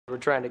We're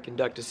trying to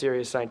conduct a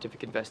serious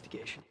scientific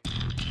investigation.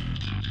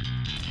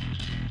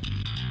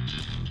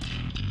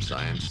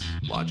 Science,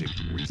 logic,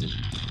 reason.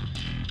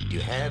 Do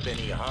you have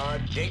any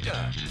hard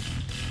data?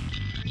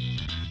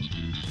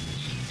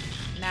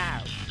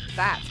 Now,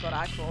 that's what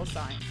I call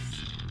science.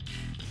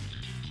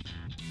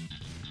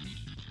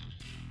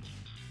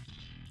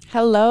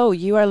 Hello,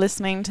 you are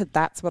listening to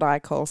That's What I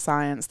Call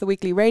Science, the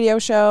weekly radio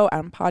show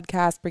and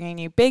podcast bringing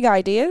you big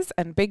ideas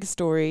and big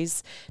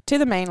stories to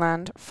the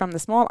mainland from the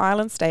small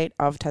island state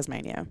of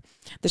Tasmania.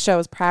 The show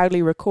is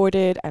proudly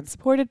recorded and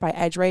supported by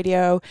Edge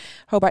Radio,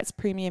 Hobart's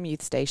premium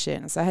youth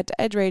station. So head to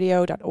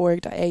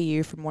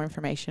edgeradio.org.au for more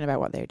information about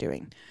what they're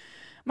doing.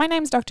 My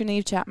name's Dr.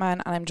 Niamh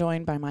Chapman and I'm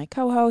joined by my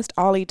co-host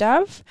Ollie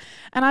Dove,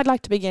 and I'd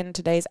like to begin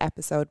today's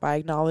episode by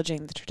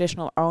acknowledging the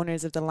traditional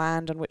owners of the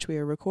land on which we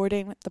are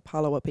recording, the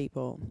Palawa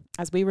people,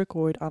 as we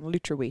record on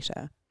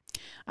Lutruwita.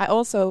 I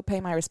also pay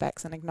my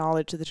respects and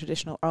acknowledge the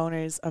traditional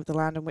owners of the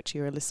land on which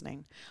you are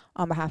listening.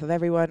 On behalf of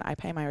everyone, I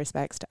pay my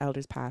respects to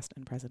elders past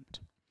and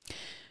present.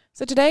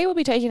 So today we'll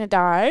be taking a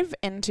dive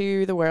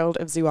into the world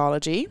of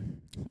zoology,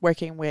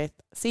 working with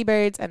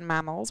seabirds and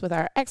mammals with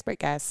our expert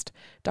guest,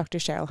 Dr.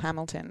 Cheryl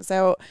Hamilton.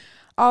 So,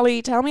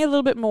 Ollie, tell me a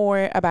little bit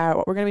more about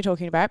what we're going to be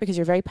talking about, because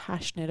you're very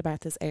passionate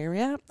about this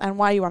area, and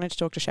why you wanted to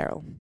talk to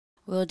Cheryl.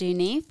 Will do,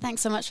 Niamh.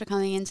 Thanks so much for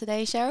coming in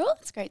today, Cheryl.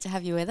 It's great to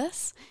have you with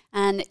us.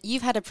 And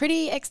you've had a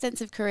pretty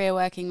extensive career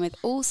working with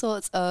all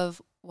sorts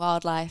of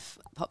wildlife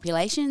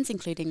populations,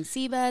 including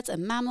seabirds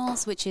and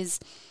mammals, which is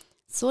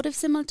sort of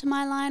similar to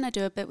my line. I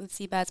do a bit with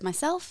seabirds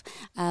myself,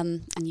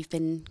 and you've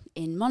been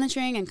in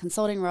monitoring and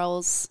consulting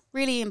roles,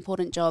 really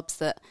important jobs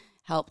that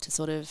help to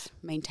sort of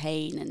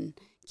maintain and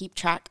keep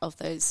track of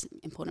those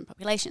important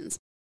populations.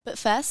 But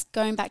first,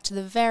 going back to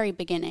the very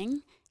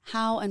beginning,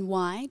 how and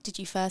why did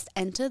you first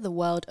enter the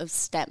world of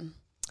STEM?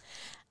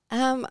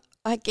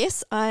 I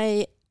guess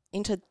I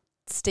entered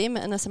STEM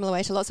in a similar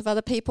way to lots of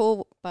other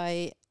people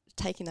by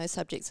taking those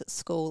subjects at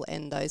school,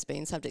 and those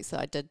being subjects that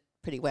I did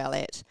pretty well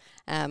at.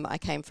 I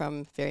came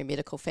from a very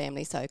medical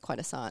family, so quite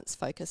a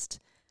science-focused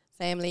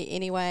family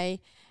anyway.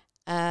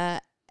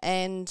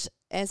 And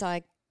as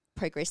I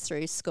progressed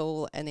through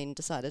school and then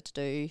decided to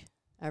do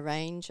a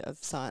range of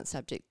science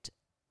subject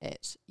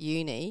at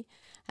uni,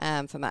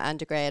 for my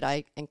undergrad,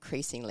 I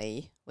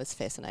increasingly was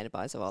fascinated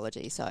by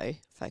zoology, so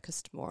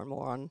focused more and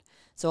more on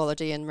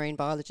zoology and marine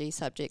biology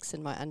subjects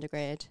in my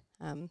undergrad.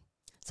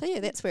 So yeah,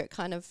 that's where it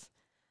kind of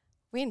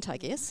went, I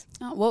guess.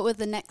 Oh, what were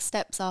the next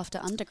steps after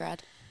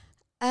undergrad?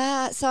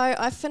 So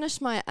I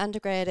finished my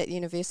undergrad at the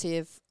University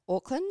of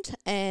Auckland,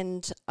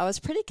 and I was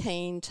pretty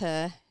keen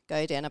to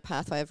go down a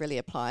pathway of really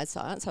applied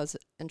science. I was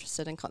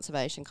interested in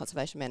conservation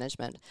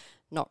management,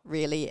 not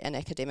really an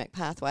academic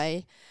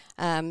pathway.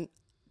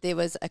 There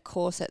was a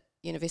course at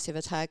University of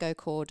Otago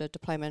called a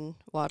Diploma in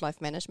Wildlife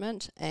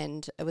Management,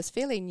 and it was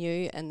fairly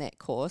new in that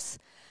course.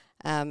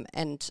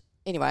 And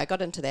anyway, I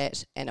got into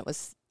that, and it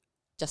was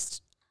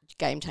just a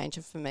game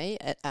changer for me.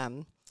 It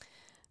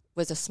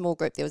was a small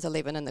group. There was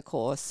 11 in the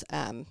course,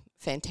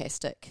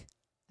 fantastic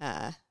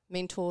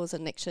mentors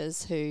and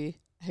lecturers who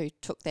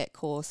took that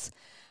course.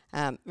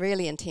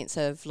 Really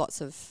intensive,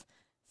 lots of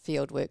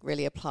field work,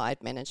 really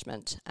applied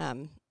management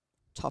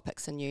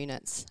topics and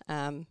units.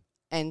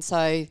 And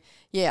so,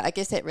 yeah, I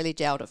guess that really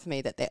gelled it for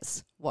me,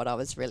 that's what I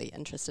was really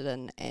interested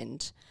in,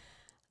 and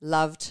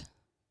loved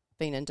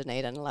being in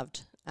Dunedin,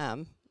 loved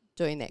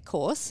doing that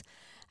course.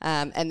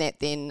 And that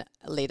then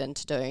led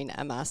into doing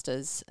a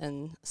master's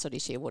in sooty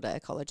shearwater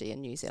ecology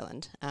in New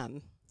Zealand.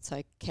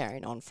 So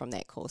carrying on from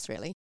that course,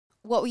 really.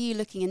 What were you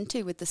looking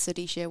into with the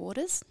sooty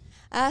shearwaters?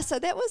 So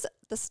that was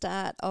the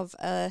start of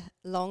a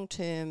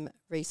long-term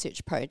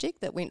research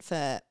project that went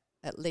for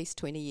at least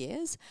 20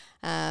 years.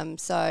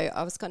 So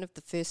I was kind of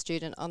the first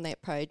student on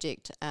that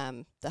project.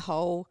 The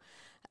whole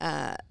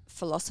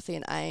philosophy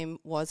and aim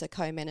was a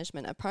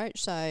co-management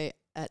approach. So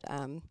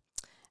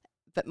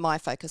but my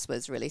focus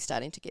was really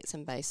starting to get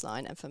some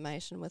baseline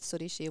information with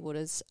sooty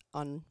shearwaters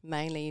on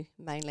mainly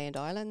mainland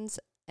islands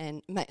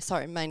and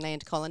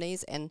mainland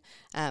colonies and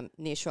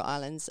nearshore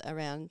islands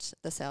around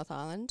the South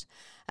Island.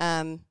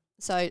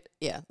 So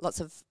yeah,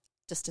 lots of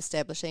just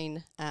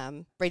establishing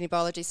breeding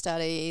biology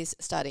studies,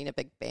 starting a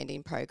big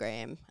banding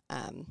program,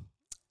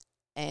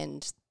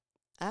 and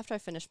after I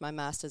finished my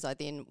masters, I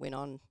then went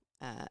on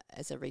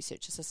as a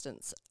research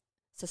assistant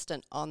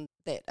on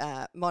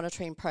that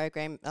monitoring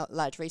program,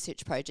 large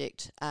research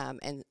project,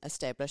 and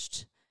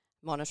established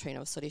monitoring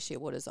of sooty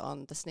shearwaters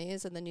on the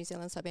snares in the New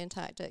Zealand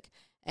subantarctic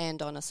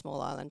and on a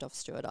small island off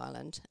Stewart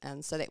Island.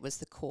 And so that was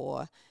the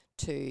core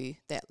to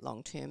that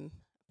long-term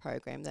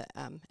program that,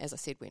 as I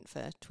said, went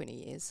for 20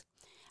 years.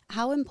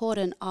 How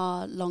important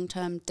are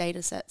long-term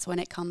data sets when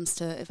it comes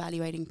to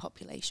evaluating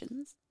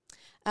populations?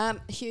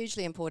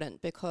 Hugely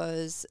important,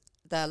 because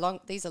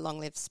these are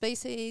long-lived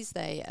species.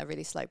 They are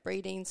really slow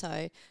breeding,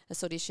 so a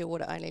sooty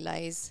shearwater only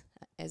lays,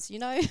 as you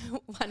know,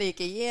 one egg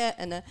a year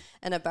in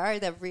a burrow.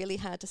 They're really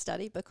hard to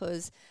study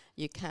because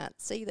you can't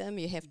see them.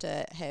 You have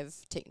to have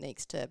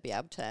techniques to be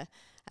able to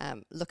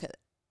look at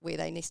where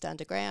they nest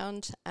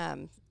underground.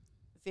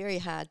 Very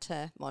hard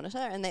to monitor,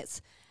 and that's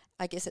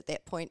I guess at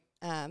that point,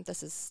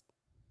 this is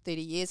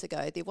 30 years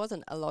ago, there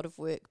wasn't a lot of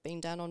work being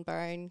done on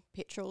burrowing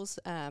petrels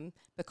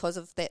because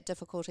of that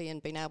difficulty in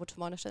being able to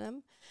monitor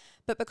them.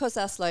 But because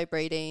they're slow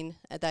breeding,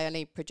 they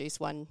only produce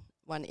one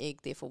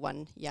egg, therefore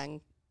one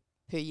young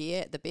per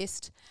year at the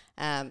best,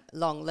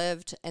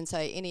 long-lived, and so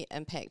any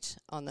impact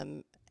on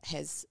them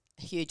has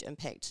a huge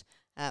impact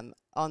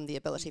on the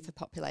ability for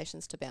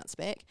populations to bounce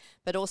back.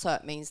 But also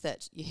it means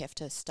that you have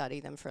to study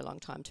them for a long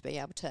time to be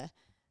able to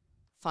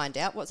find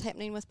out what's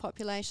happening with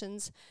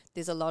populations.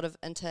 There's a lot of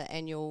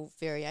interannual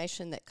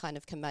variation that kind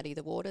of can muddy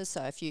the waters.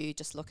 So if you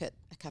just look at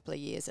a couple of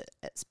years,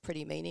 it's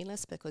pretty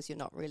meaningless because you're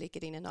not really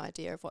getting an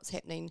idea of what's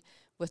happening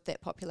with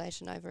that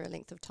population over a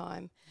length of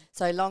time.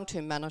 So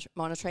long-term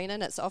monitoring,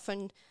 and it's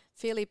often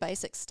fairly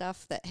basic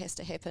stuff that has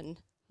to happen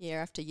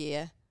year after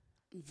year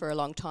for a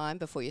long time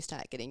before you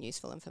start getting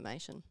useful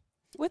information.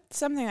 With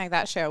something like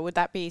that, Cheryl, would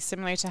that be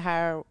similar to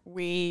how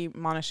we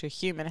monitor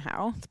human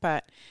health,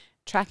 but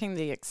tracking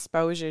the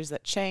exposures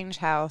that change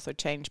health or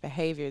change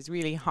behaviour is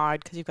really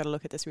hard because you've got to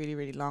look at this really,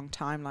 really long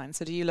timeline.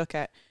 So do you look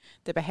at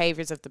the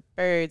behaviours of the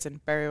birds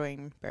and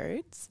burrowing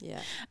birds,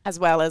 as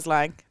well as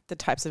like the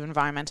types of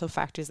environmental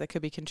factors that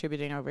could be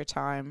contributing over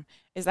time?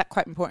 Is that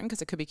quite important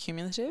because it could be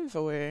cumulative,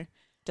 or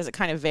does it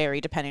kind of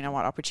vary depending on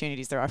what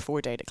opportunities there are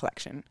for data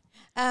collection?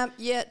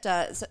 Yeah, it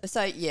does.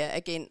 So yeah,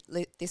 again,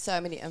 there's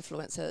so many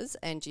influences,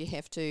 and you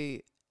have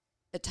to.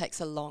 It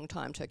takes a long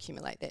time to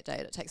accumulate that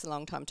data. It takes a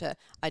long time to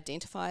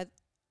identify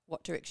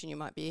what direction you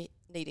might be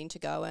needing to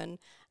go in.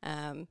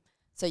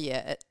 So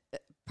yeah,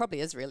 it probably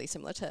is really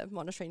similar to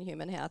monitoring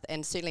human health,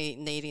 and certainly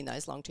needing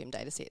those long-term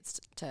data sets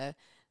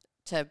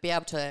to be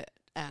able to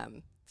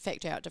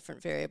factor out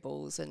different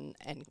variables and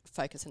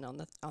focus in on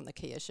the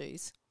key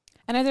issues.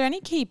 And are there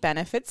any key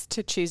benefits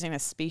to choosing a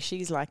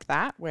species like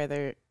that where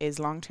there is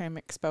long-term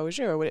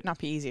exposure, or would it not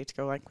be easier to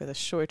go like with a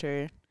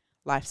shorter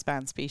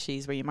lifespan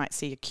species where you might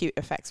see acute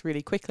effects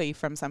really quickly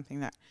from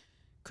something that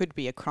could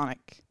be a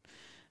chronic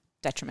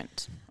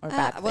detriment or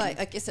bad thing? Well,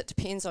 I guess it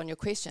depends on your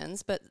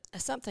questions, but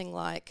something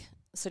like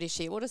sooty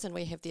shearwaters, and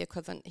we have the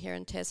equivalent here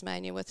in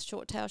Tasmania with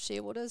short-tailed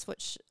shearwaters,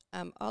 which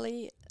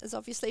Ollie is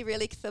obviously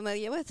really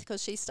familiar with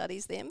because she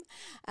studies them.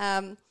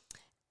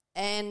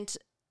 And,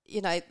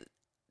 you know,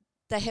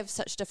 they have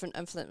such different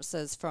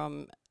influences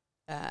from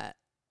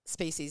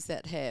species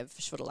that have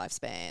shorter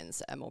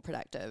lifespans, are more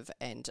productive,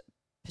 and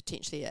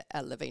potentially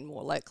are living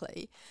more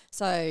locally.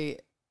 So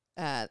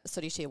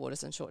sooty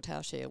shearwaters and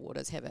short-tailed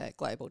shearwaters have a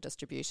global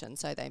distribution,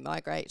 so they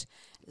migrate,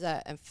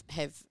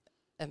 have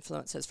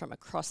influences from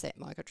across that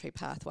migratory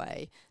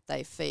pathway.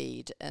 They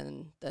feed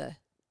in the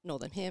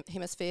northern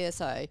hemisphere,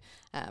 so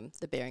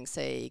the Bering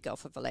Sea,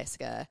 Gulf of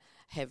Alaska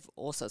have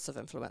all sorts of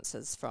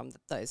influences from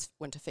those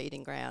winter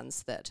feeding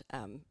grounds that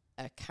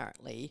are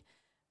currently,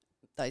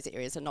 those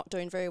areas are not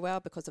doing very well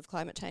because of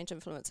climate change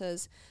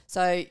influences.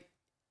 So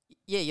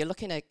yeah, you're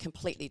looking at a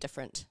completely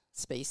different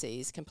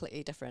species,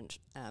 completely different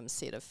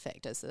set of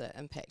factors that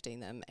are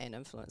impacting them and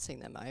influencing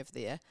them over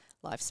their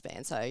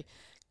lifespan. So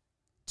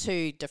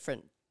two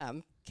different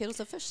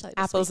kettles of fish, so to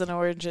Apples speak. and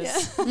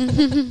oranges.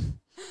 Yeah.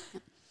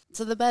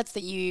 So the birds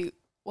that you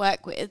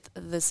work with,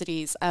 the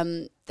sooties,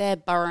 they're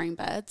burrowing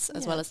birds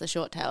as well as the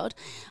short-tailed,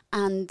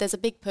 and there's a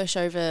big push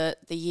over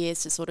the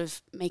years to sort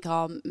of make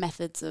our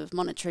methods of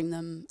monitoring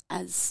them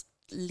as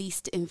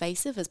least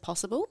invasive as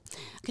possible.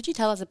 Could you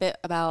tell us a bit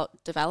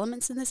about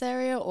developments in this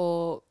area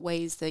or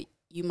ways that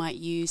you might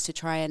use to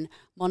try and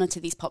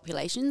monitor these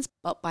populations,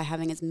 but by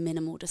having as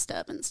minimal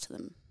disturbance to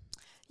them?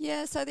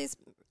 Yeah, so there's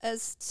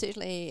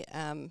certainly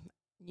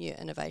new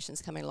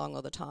innovations coming along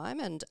all the time,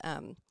 and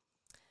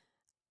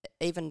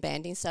even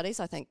banding studies.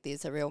 I think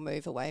there's a real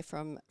move away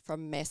from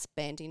mass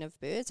banding of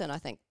birds, and I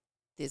think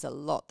there's a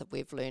lot that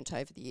we've learnt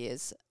over the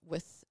years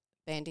with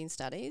banding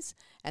studies,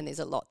 and there's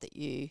a lot that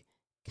you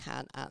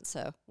can't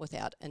answer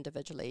without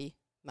individually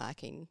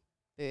marking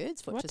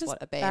birds, which is what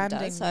a band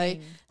does. So I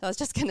was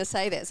just going to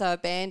say that. So a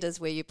band is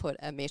where you put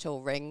a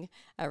metal ring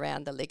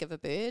around the leg of a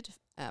bird,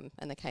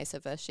 in the case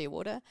of a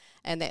shearwater,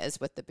 and that is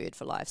with the bird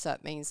for life. So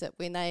it means that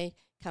when they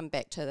come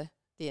back to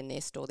their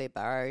nest or their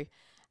burrow,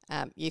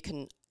 you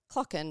can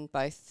clock in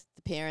both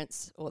the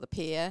parents or the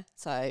pair,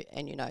 so,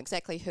 and you know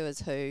exactly who is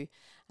who.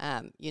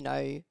 You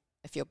know,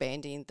 if you're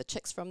banding the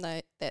chicks from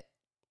that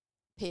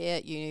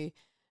pair, you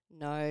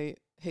know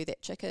who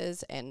that chick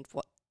is and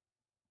what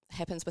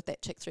happens with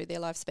that chick through their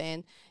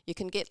lifespan. You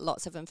can get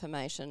lots of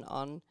information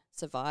on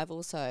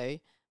survival, so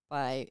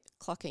by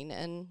clocking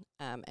in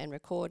and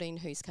recording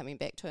who's coming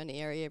back to an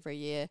area every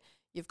year,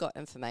 you've got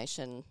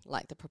information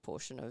like the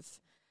proportion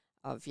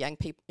of young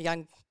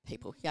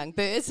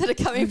birds that are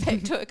coming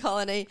back to a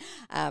colony,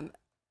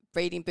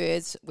 breeding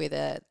birds,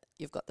 whether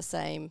you've got the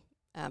same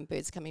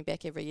birds coming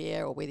back every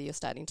year or whether you're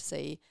starting to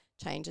see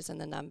changes in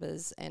the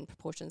numbers and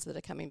proportions that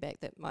are coming back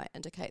that might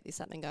indicate there's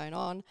something going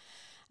on.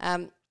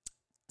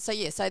 So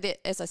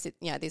as I said,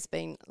 you know, there's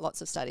been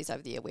lots of studies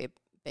over the year where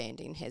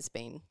banding has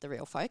been the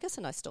real focus,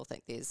 and I still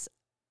think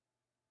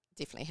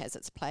definitely has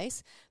its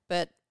place.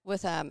 But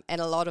with and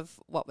a lot of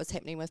what was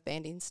happening with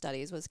banding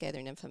studies was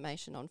gathering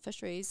information on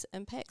fisheries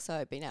impact,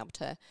 so being able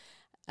to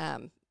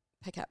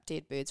pick up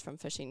dead birds from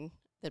fishing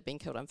that had been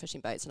killed on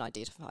fishing boats and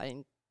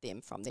identifying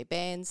them from their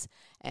bands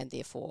and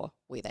therefore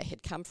where they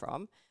had come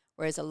from.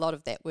 Whereas a lot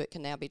of that work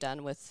can now be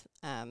done with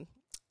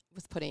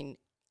putting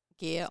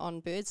gear on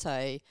birds,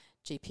 so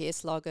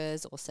GPS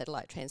loggers or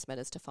satellite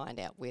transmitters to find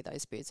out where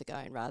those birds are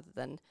going, rather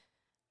than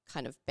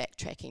kind of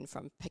backtracking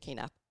from picking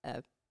up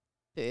a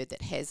bird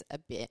that has a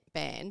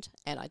band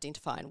and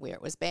identifying where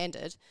it was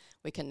banded.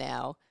 We can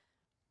now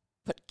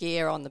put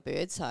gear on the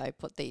bird, so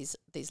put these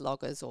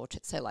loggers or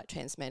satellite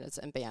transmitters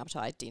and be able to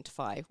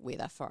identify where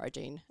they're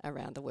foraging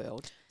around the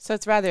world. So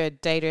it's rather a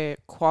data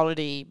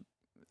quality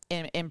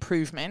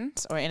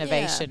improvement or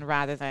innovation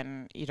rather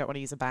than you don't want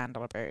to use a band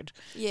on a bird.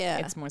 Yeah.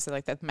 It's more so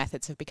like that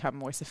methods have become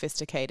more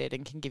sophisticated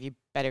and can give you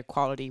better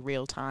quality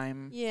real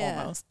time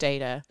almost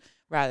data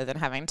rather than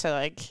having to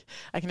like,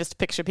 I can just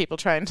picture people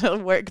trying to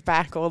work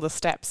back all the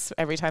steps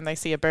every time they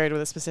see a bird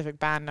with a specific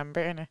band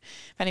number. And if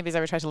anybody's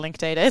ever tried to link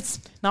data,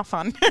 it's not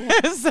fun.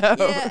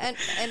 Yeah,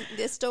 and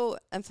there's still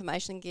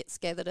information gets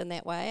gathered in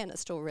that way, and it's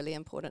still really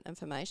important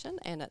information,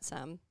 and it's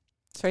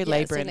very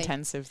labor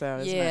intensive though,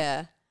 isn't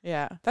it?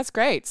 Yeah, that's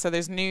great. So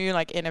there's new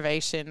like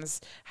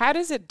innovations. How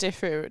does it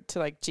differ to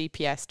like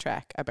GPS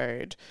track a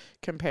bird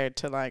compared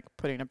to like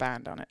putting a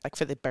band on it, like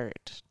for the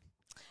bird?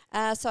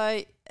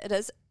 So it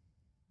is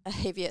a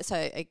heavier.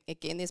 So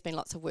again, there's been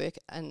lots of work,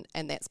 and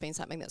that's been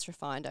something that's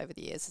refined over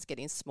the years, is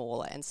getting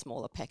smaller and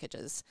smaller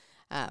packages,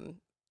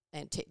 and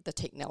the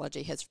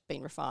technology has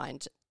been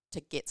refined to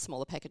get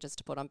smaller packages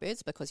to put on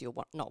birds, because you're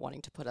not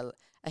wanting to put a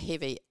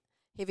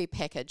heavy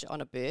package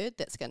on a bird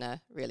that's going to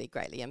really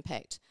greatly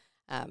impact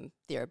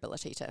their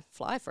ability to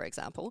fly, for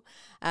example.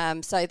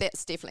 So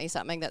that's definitely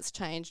something that's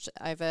changed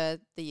over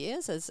the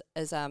years, is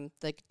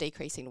the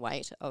decreasing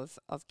weight of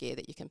gear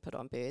that you can put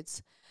on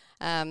birds.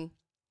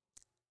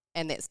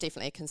 And that's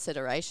definitely a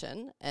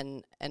consideration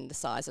in the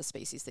size of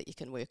species that you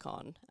can work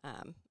on.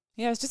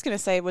 Yeah, I was just going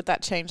to say, would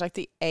that change like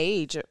the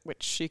age at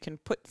which you can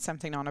put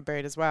something on a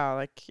bird as well?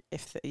 Like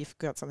if you've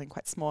got something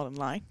quite small and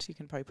light, you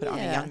can probably put it on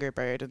a younger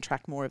bird and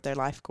track more of their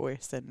life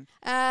course. And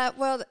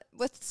well,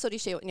 with sooty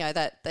shield,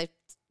 that they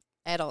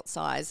adult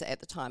size at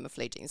the time of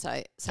fledging,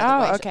 so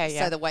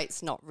the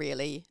weight's not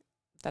really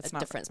a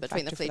difference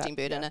between the fledging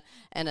bird and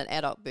an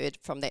adult bird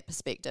from that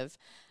perspective.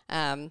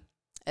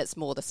 It's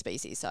more the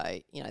species, so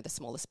the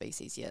smaller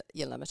species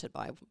you're limited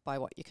by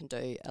what you can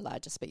do. A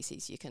larger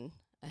species,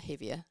 a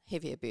heavier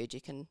bird, you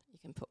can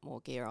put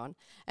more gear on.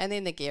 And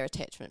then the gear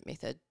attachment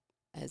method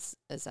is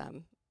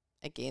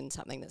again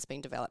something that's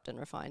been developed and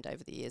refined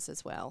over the years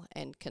as well,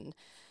 and can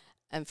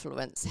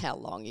influence how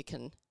long you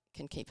can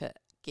keep it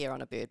gear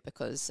on a bird,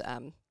 because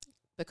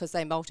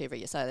they molt every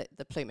year, so that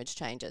the plumage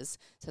changes,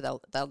 so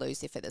they'll lose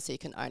their feathers. So you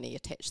can only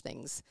attach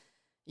things.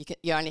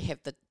 You only have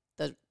the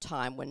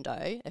time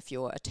window if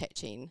you're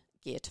attaching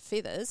gear to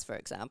feathers, for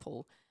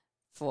example,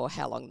 for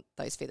how long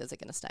those feathers are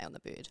going to stay on the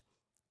bird.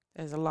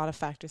 There's a lot of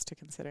factors to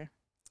consider.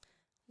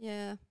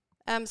 Yeah.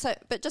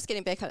 But just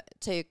getting back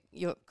to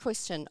your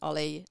question,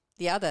 Ollie,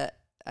 the other,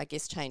 I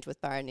guess, change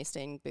with burrow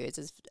nesting birds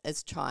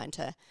is trying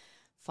to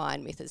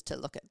find methods to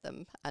look at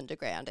them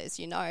underground, as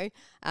you know.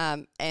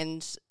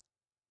 And,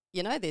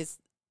 there's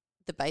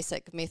the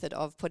basic method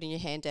of putting your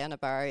hand down a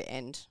burrow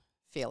and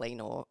feeling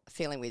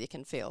whether you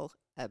can feel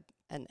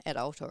an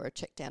adult or a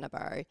chick down a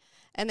burrow.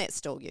 And that's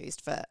still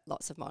used for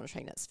lots of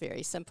monitoring. It's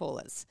very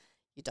simple.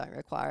 You don't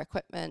require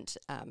equipment.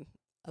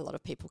 A lot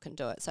of people can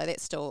do it. So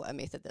that's still a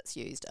method that's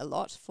used a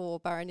lot for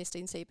burrow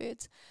nesting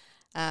seabirds.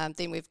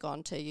 Then we've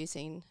gone to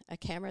using a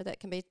camera that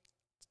can be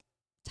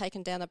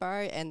taken down a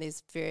burrow, and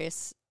there's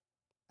various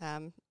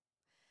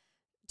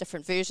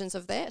different versions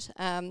of that.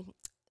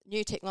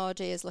 New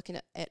technology is looking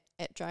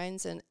at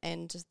drones and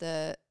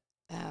the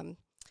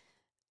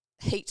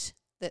heat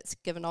that's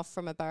given off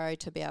from a burrow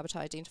to be able to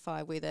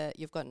identify whether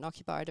you've got an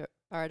occupied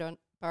burrow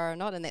or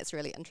not, and that's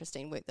really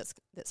interesting work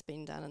that's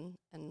been done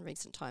in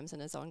recent times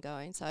and is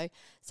ongoing. So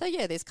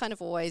yeah, there's kind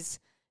of always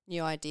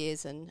new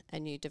ideas and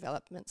new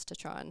developments to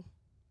try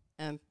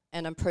and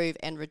improve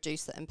and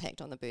reduce the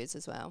impact on the birds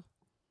as well.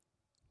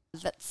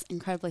 That's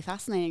incredibly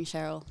fascinating,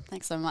 Cheryl.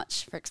 Thanks so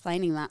much for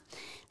explaining that.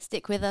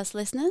 Stick with us,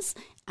 listeners,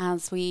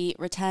 as we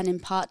return in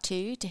part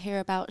 2 to hear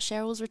about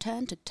Cheryl's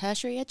return to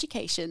tertiary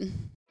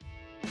education.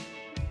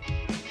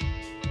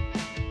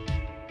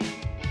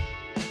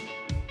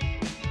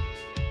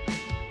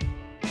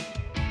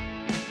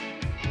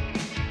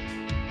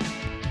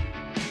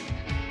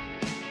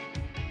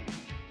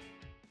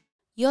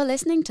 You're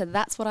listening to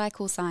That's What I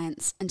Call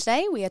Science, and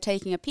today we are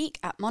taking a peek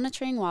at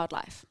monitoring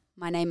wildlife.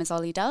 My name is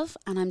Ollie Dove,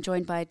 and I'm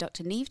joined by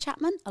Dr. Neve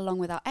Chapman, along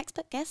with our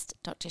expert guest,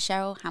 Dr.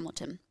 Cheryl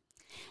Hamilton.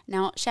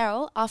 Now,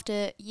 Cheryl,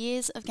 after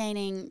years of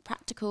gaining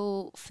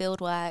practical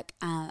fieldwork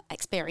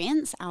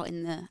experience out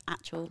in the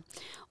actual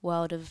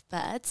world of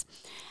birds,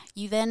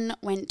 you then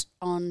went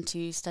on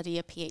to study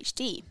a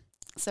PhD.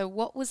 So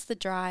what was the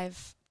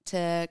drive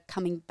to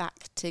coming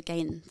back to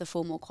gain the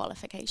formal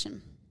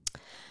qualification?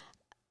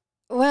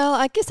 Well,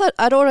 I guess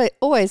I'd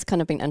always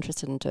kind of been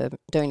interested in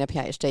doing a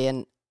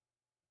PhD,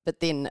 but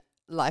then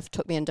life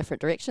took me in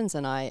different directions,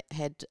 and I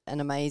had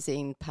an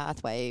amazing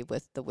pathway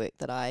with the work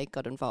that I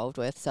got involved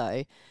with.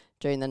 So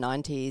during the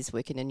 90s,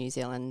 working in New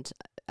Zealand,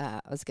 I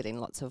was getting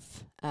lots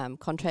of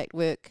contract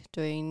work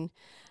doing,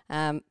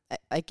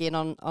 again,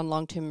 on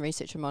long-term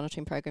research and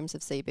monitoring programs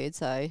of seabirds,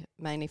 so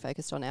mainly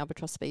focused on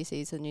albatross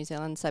species in New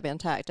Zealand,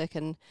 subantarctic,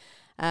 and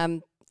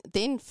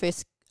then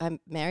first I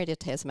married a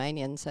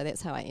Tasmanian, so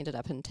that's how I ended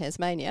up in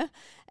Tasmania,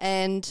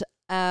 and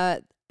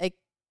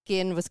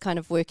again was kind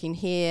of working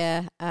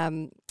here.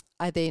 I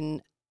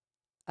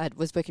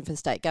was working for the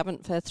state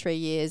government for 3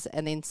 years,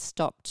 and then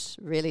stopped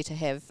really to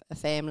have a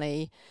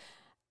family.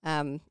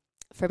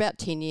 For about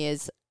 10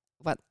 years,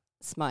 once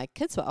my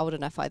kids were old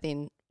enough, I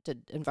then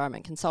did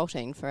environment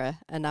consulting for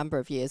a number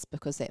of years,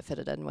 because that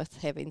fitted in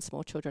with having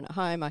small children at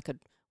home. I could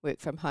work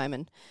from home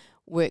and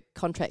work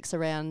contracts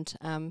around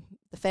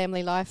the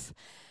family life.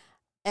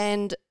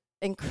 And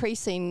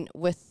increasing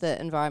with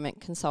the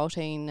environment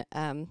consulting,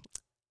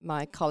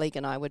 my colleague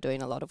and I were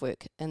doing a lot of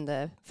work in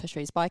the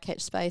fisheries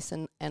bycatch space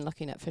and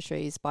looking at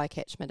fisheries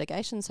bycatch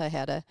mitigation, so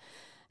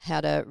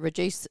how to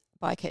reduce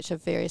bycatch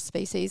of various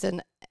species,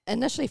 and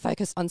initially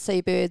focused on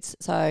seabirds,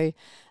 so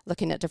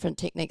looking at different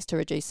techniques to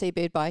reduce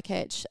seabird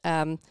bycatch.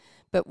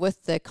 But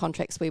with the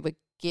contracts we were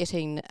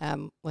getting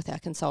with our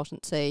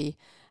consultancy,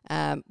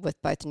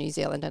 with both the New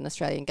Zealand and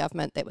Australian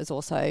government, that was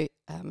also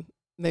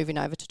moving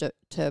over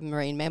to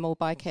marine mammal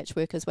bycatch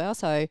work as well.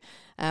 So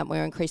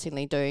we're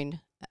increasingly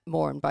doing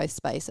more in both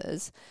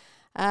spaces.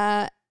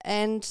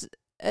 And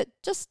it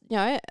just,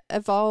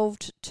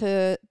 evolved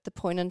to the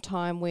point in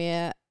time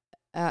where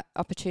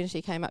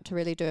opportunity came up to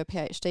really do a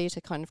PhD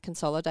to kind of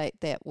consolidate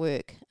that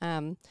work.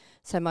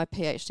 So my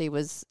PhD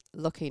was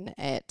looking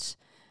at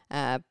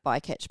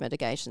bycatch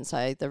mitigation,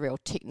 so the real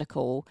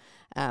technical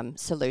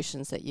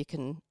solutions that you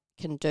can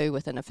do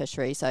within a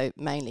fishery, so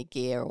mainly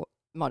gear or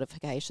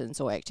modifications,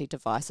 or actually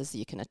devices that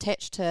you can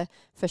attach to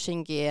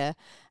fishing gear.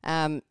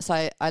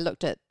 So I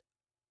looked at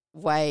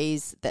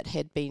ways that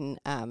had been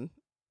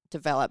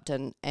developed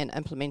and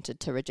implemented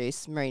to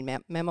reduce marine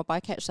mammal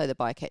bycatch, so the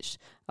bycatch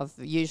of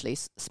usually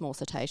small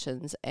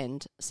cetaceans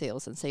and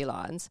seals and sea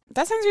lions.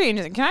 That sounds really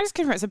interesting. Can I just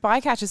confirm? So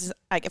bycatch is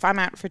like if I'm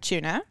out for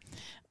tuna,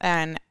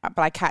 but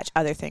I catch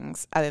other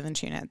things other than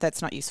tuna,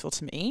 that's not useful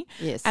to me.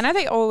 Yes. And are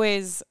they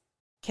always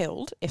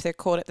killed if they're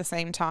caught at the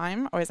same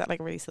time, or is that like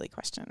a really silly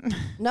question?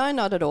 No,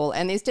 not at all.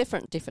 And there's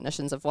different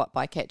definitions of what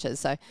bycatch is.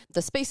 So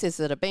the species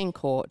that are being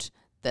caught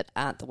that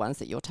aren't the ones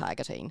that you're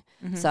targeting.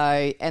 Mm-hmm.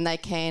 So, and they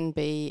can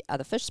be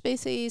other fish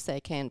species, they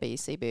can be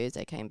seabirds,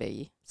 they can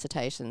be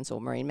cetaceans or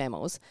marine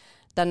mammals.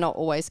 They're not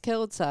always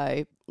killed.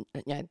 So,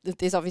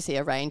 there's obviously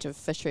a range of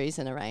fisheries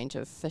and a range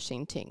of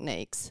fishing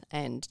techniques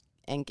and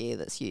gear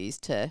that's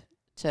used to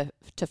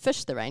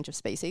fish the range of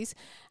species.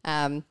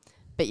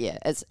 But yeah,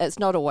 it's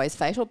not always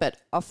fatal, but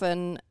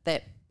often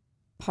that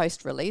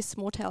post-release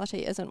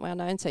mortality isn't well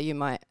known. So you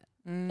might,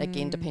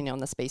 again, depending on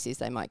the species,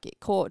 they might get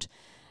caught.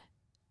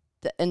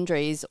 The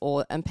injuries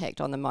or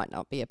impact on them might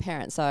not be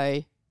apparent.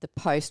 So the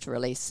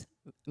post-release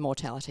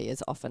mortality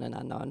is often an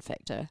unknown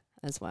factor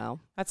as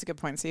well. That's a good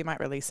point. So you might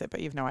release it,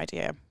 but you've no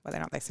idea whether or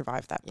not they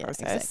survive that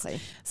process.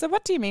 Exactly. So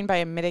what do you mean by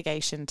a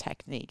mitigation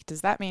technique?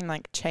 Does that mean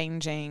like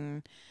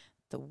changing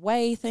the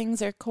way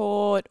things are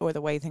caught or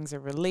the way things are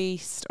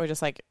released, or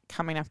just like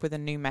coming up with a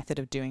new method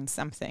of doing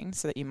something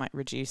so that you might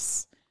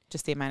reduce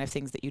just the amount of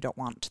things that you don't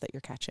want that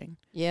you're catching?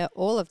 Yeah,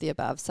 all of the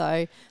above.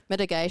 So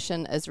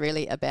mitigation is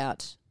really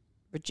about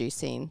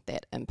reducing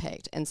that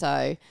impact. And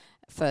so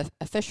for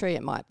a fishery,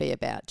 it might be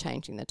about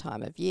changing the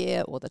time of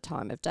year or the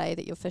time of day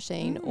that you're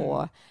fishing,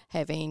 or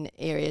having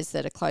areas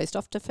that are closed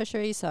off to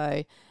fishery.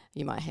 So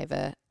you might have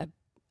a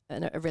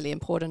really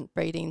important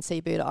breeding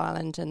seabird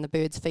island, and the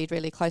birds feed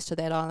really close to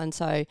that island.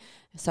 So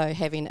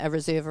having a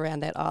reserve around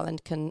that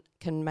island can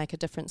make a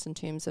difference in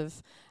terms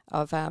of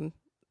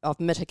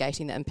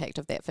mitigating the impact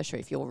of that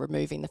fishery if you're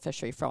removing the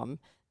fishery from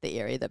the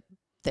area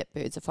that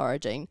birds are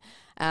foraging.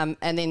 And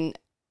then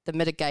the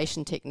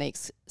mitigation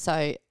techniques. So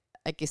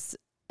I guess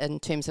in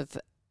terms of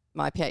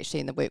my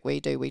PhD and the work we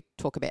do, we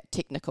talk about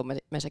technical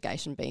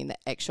mitigation being the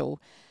actual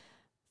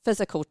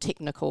physical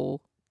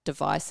technical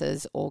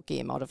devices or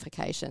gear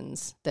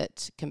modifications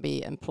that can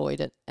be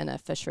employed in a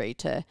fishery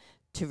to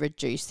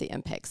reduce the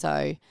impact.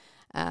 So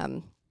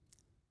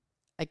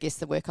I guess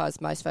the work I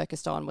was most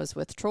focused on was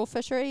with trawl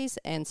fisheries,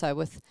 and so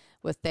with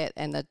that,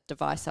 and the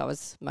device I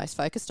was most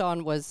focused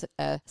on was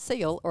a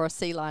seal or a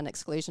sea lion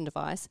exclusion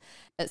device.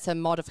 It's a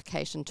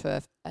modification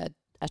to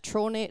a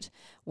trawl net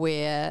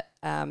where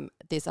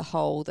there's a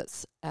hole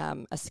that's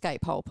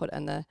escape hole put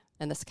in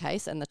this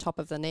case in the top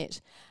of the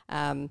net,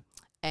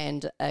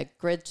 and a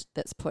grid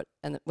that's put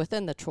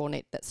within the trawl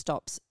net that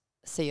stops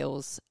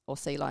seals or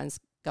sea lions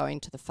going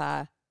to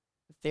the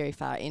very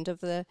far end of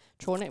the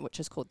trawl net, which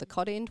is called the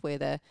cod end, where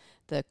the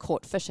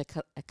caught fish are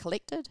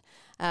collected.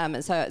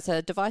 And so it's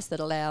a device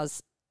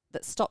that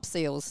stops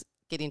seals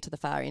getting to the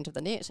far end of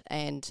the net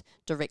and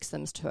directs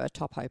them to a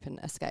top open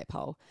escape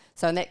hole.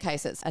 So in that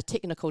case, it's a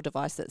technical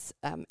device that's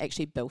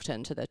actually built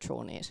into the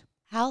trawl net.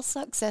 How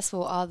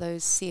successful are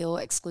those seal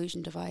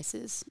exclusion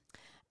devices?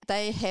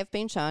 They have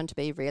been shown to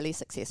be really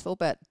successful,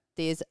 but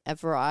there's a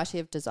variety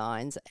of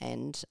designs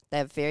and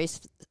they're very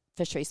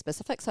fishery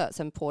specific, so it's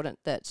important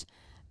that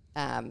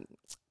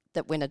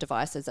that when a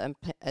device is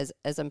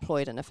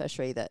employed in a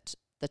fishery, that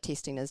the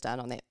testing is done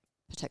on that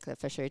particular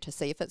fishery to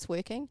see if it's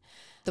working.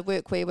 The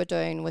work we were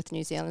doing with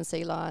New Zealand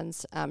sea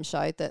lions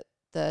showed that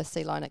the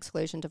sea lion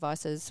exclusion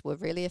devices were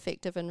really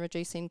effective in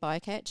reducing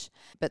bycatch,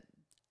 but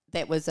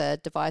that was a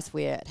device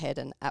where it had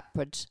an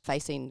upward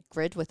facing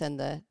grid within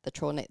the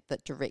trawl net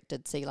that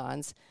directed sea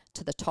lions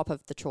to the top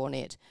of the trawl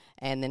net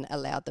and then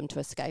allowed them to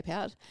escape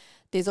out.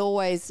 There's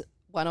always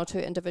one or two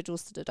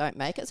individuals that don't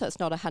make it, so it's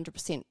not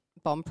 100%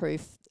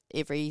 bomb-proof.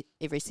 Every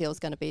seal is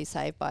going to be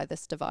saved by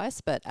this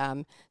device, but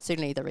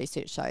certainly the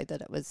research showed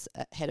that it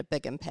had a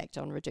big impact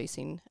on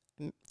reducing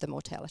the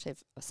mortality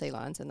of sea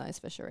lions in those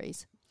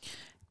fisheries.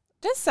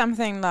 Does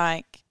something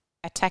like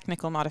a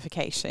technical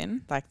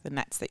modification, like the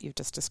nets that you've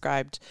just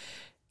described,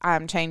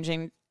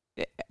 changing,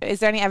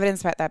 is there any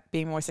evidence about that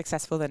being more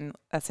successful than,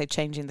 let's say,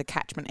 changing the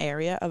catchment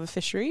area of a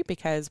fishery?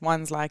 Because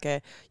one's like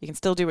you can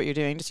still do what you're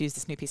doing, just use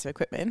this new piece of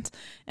equipment,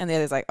 and the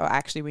other's like, oh,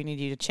 actually, we need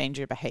you to change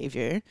your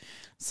behaviour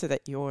so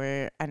that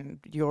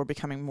you're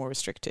becoming more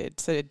restricted.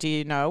 So do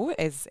you know,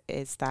 is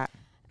that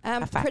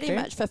a factor? Pretty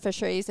much for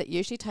fisheries, it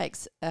usually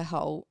takes a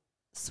whole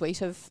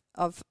suite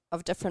of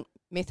different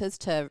methods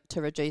to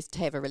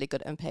have a really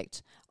good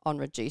impact on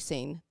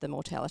reducing the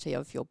mortality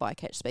of your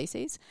bycatch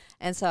species.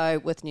 And so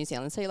with New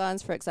Zealand sea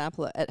lions, for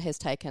example, it has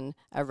taken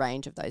a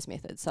range of those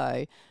methods.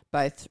 So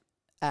both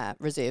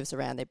reserves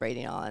around their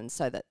breeding islands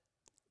so that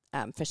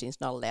fishing is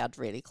not allowed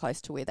really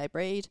close to where they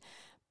breed.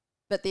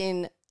 But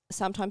then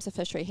sometimes a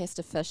fishery has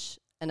to fish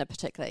in a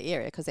particular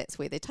area because that's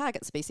where their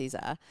target species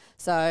are.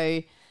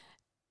 So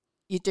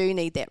you do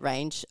need that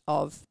range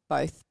of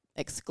both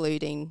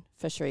excluding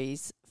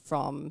fisheries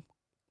from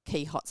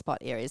key hotspot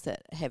areas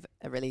that have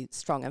a really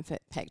strong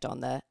impact on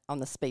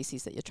the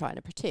species that you're trying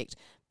to protect,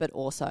 but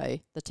also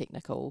the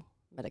technical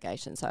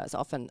mitigation. So it's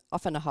often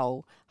a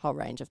whole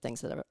range of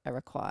things that are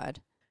required.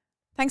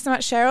 Thanks so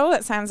much, Cheryl.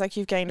 It sounds like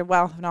you've gained a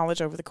wealth of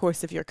knowledge over the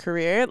course of your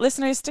career.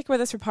 Listeners, stick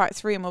with us for part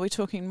 3, and we'll be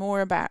talking more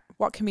about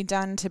what can be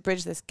done to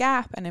bridge this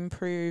gap and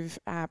improve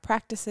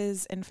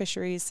practices in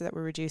fisheries so that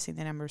we're reducing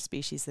the number of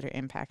species that are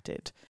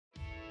impacted.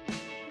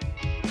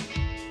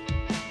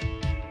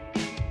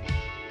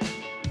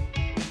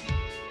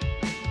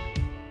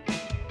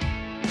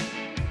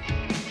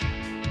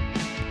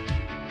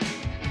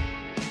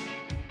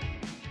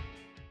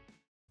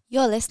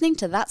 You're listening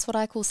to That's What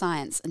I Call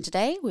Science, and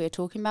today we are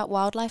talking about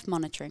wildlife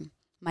monitoring.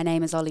 My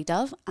name is Ollie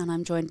Dove, and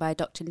I'm joined by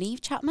Dr. Niamh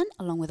Chapman,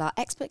 along with our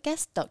expert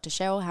guest, Dr.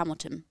 Cheryl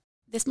Hamilton.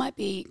 This might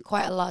be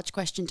quite a large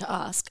question to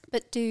ask,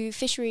 but do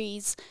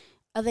fisheries,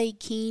 are they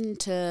keen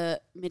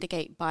to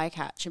mitigate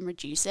bycatch and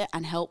reduce it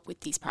and help with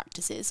these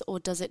practices, or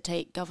does it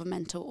take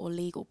governmental or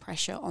legal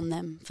pressure on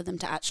them for them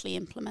to actually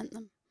implement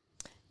them?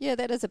 Yeah,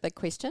 that is a big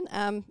question,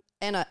 and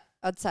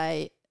I'd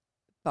say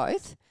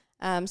both.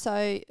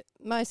 So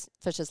most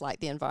fishers like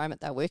the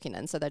environment they're working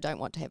in, so they don't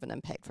want to have an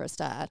impact for a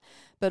start.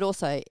 But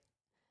also,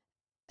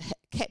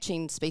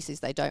 catching species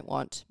they don't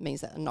want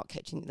means that they're not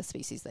catching the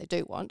species they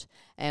do want.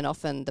 And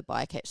often the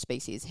bycatch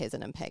species has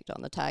an impact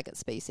on the target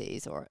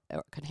species, or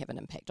it can have an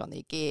impact on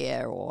their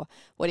gear or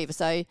whatever.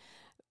 So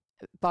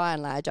by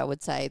and large, I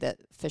would say that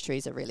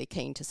fisheries are really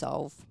keen to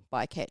solve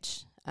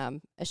bycatch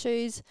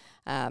issues.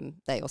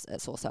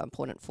 It's also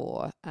important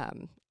for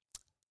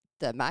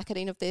the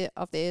marketing of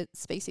their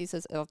species,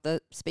 of the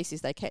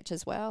species they catch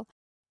as well.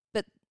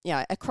 But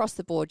across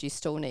the board, you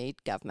still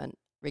need government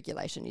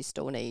regulation. You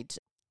still need,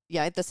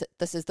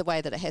 this is the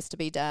way that it has to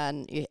be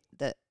done.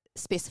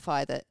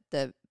 Specify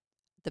the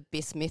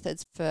best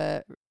methods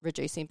for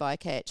reducing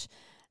bycatch.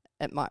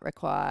 It might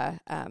require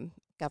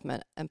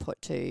government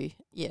input to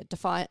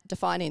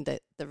defining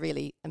the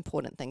really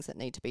important things that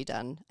need to be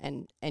done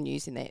and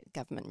using that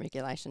government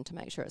regulation to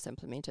make sure it's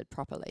implemented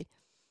properly.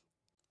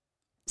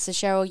 So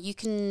Cheryl, you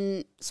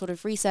can sort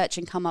of research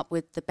and come up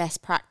with the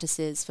best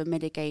practices for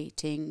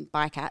mitigating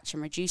bycatch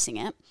and reducing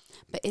it,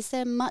 but is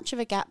there much of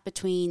a gap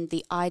between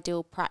the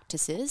ideal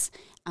practices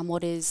and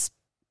what is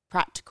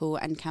practical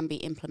and can be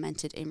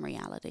implemented in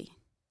reality?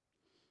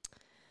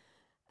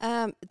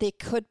 There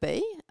could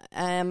be,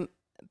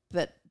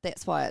 but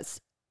that's why it's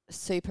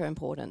super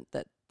important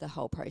that the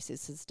whole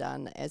process is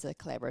done as a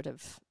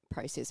collaborative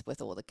process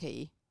with all the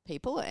key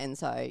people, and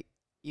so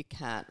you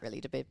can't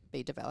really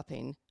be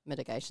developing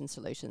mitigation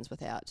solutions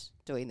without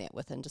doing that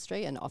with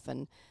industry, and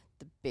often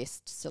the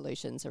best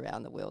solutions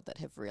around the world that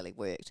have really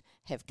worked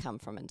have come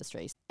from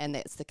industries. And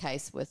that's the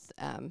case with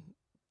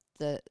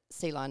the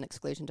sea lion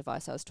exclusion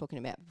device I was talking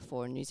about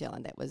before in New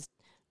Zealand. That was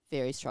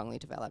very strongly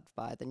developed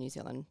by the New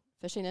Zealand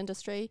fishing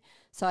industry.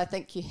 So I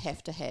think you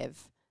have to have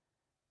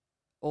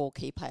all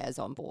key players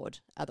on board,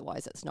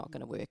 otherwise it's not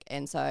going to work.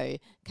 And so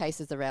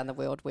cases around the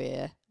world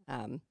where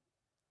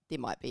there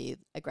might be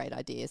a great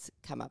idea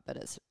come up, but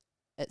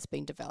it's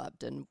been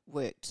developed and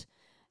worked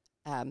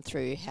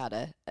through how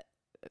to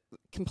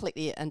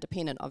completely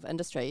independent of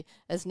industry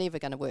is never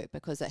going to work,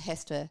 because it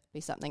has to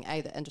be something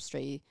that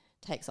industry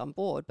takes on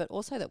board, but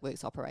also that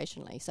works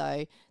operationally.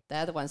 So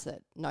they're the ones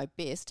that know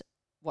best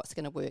what's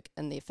going to work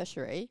in their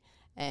fishery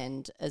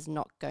and is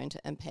not going to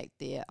impact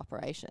their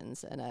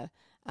operations in a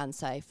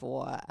unsafe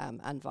or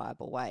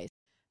unviable way.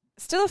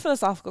 Still a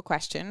philosophical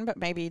question, but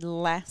maybe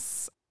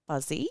less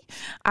fuzzy.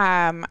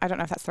 I don't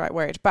know if that's the right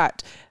word,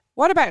 but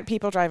what about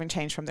people driving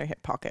change from their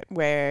hip pocket,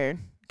 where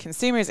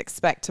consumers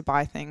expect to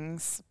buy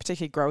things,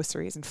 particularly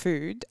groceries and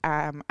food,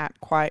 at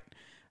quite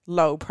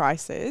low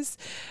prices?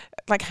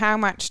 Like, how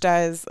much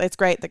it's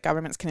great that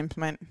governments can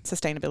implement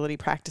sustainability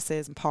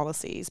practices and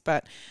policies,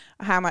 but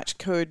how much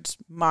could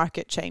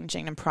market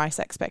changing and price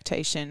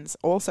expectations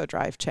also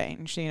drive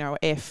change? You know,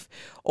 if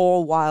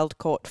all wild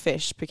caught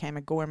fish became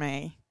a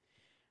gourmet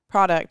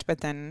product,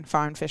 but then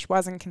farmed fish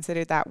wasn't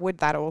considered that, would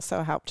that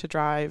also help to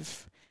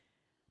drive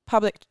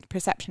public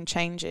perception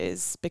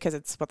changes because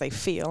it's what they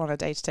feel on a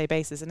day-to-day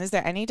basis? And is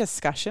there any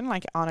discussion,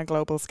 like on a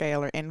global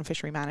scale or in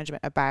fishery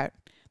management, about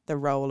the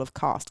role of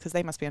cost? Because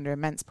they must be under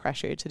immense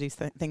pressure to do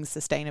things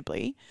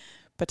sustainably,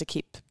 but to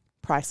keep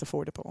price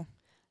affordable.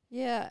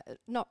 Yeah,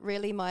 not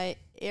really my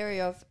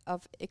area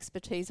of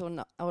expertise or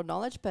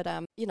knowledge, but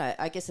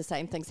I guess the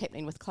same thing's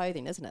happening with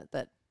clothing, isn't it?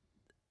 That,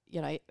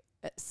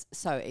 it's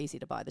so easy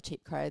to buy the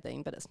cheap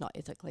clothing, but it's not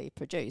ethically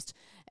produced.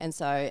 And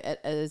so it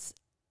is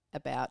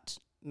about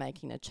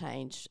making a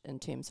change in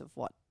terms of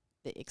what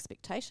the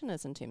expectation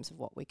is in terms of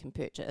what we can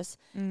purchase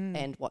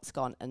and what's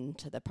gone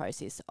into the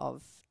process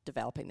of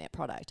developing that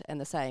product. And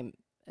the same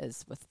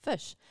is with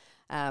fish.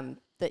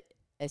 That,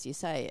 as you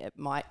say, it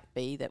might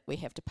be that we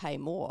have to pay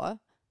more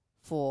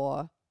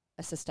for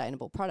a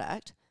sustainable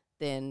product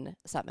than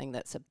something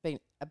that's been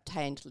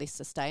obtained less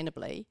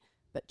sustainably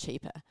but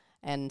cheaper.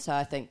 And so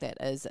I think that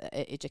is an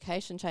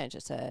education change,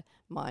 it's a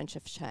mind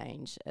shift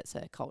change, it's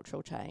a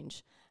cultural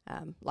change,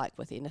 like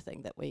with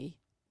anything that we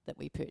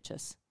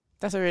purchase.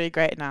 That's a really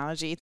great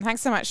analogy.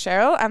 Thanks so much,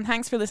 Cheryl, and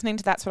thanks for listening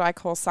to That's What I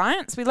Call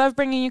Science. We love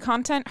bringing you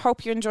content.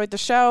 Hope you enjoyed the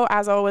show.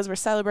 As always, we're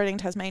celebrating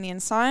Tasmanian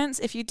science.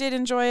 If you did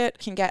enjoy it,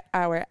 you can get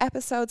our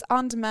episodes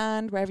on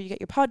demand wherever you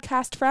get your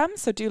podcast from.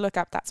 So do look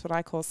up That's What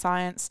I Call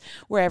Science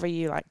wherever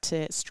you like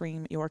to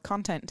stream your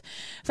content.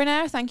 For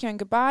now, thank you and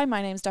goodbye.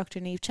 My name is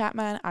Dr. Niamh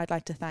Chapman. I'd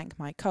like to thank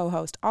my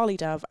co-host Ollie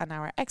Dove and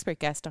our expert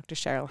guest, Dr.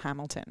 Cheryl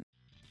Hamilton.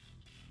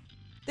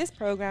 This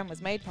programme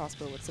was made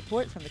possible with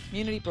support from the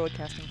Community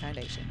Broadcasting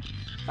Foundation.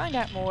 Find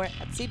out more at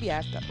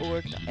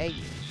cbf.org.au.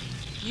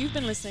 You've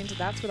been listening to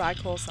That's What I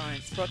Call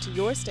Science, brought to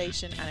your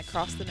station and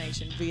across the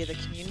nation via the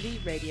Community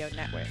Radio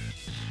Network.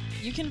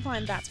 You can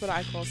find That's What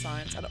I Call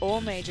Science on all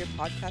major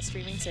podcast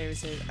streaming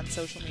services and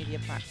social media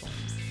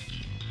platforms.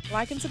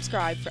 Like and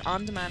subscribe for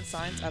on-demand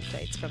science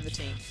updates from the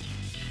team.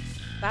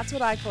 That's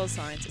What I Call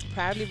Science is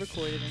proudly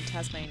recorded in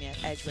Tasmania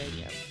at Edge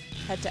Radio.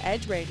 Head to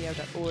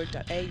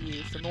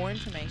edgeradio.org.au for more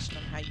information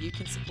on how you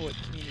can support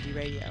community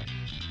radio.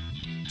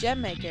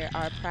 GemMaker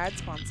are a proud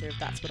sponsor of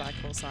That's What I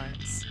Call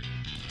Science.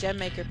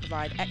 GemMaker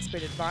provide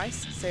expert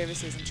advice,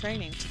 services and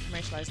training to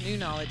commercialise new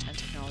knowledge and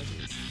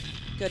technologies.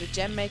 Go to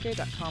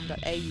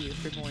gemmaker.com.au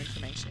for more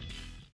information.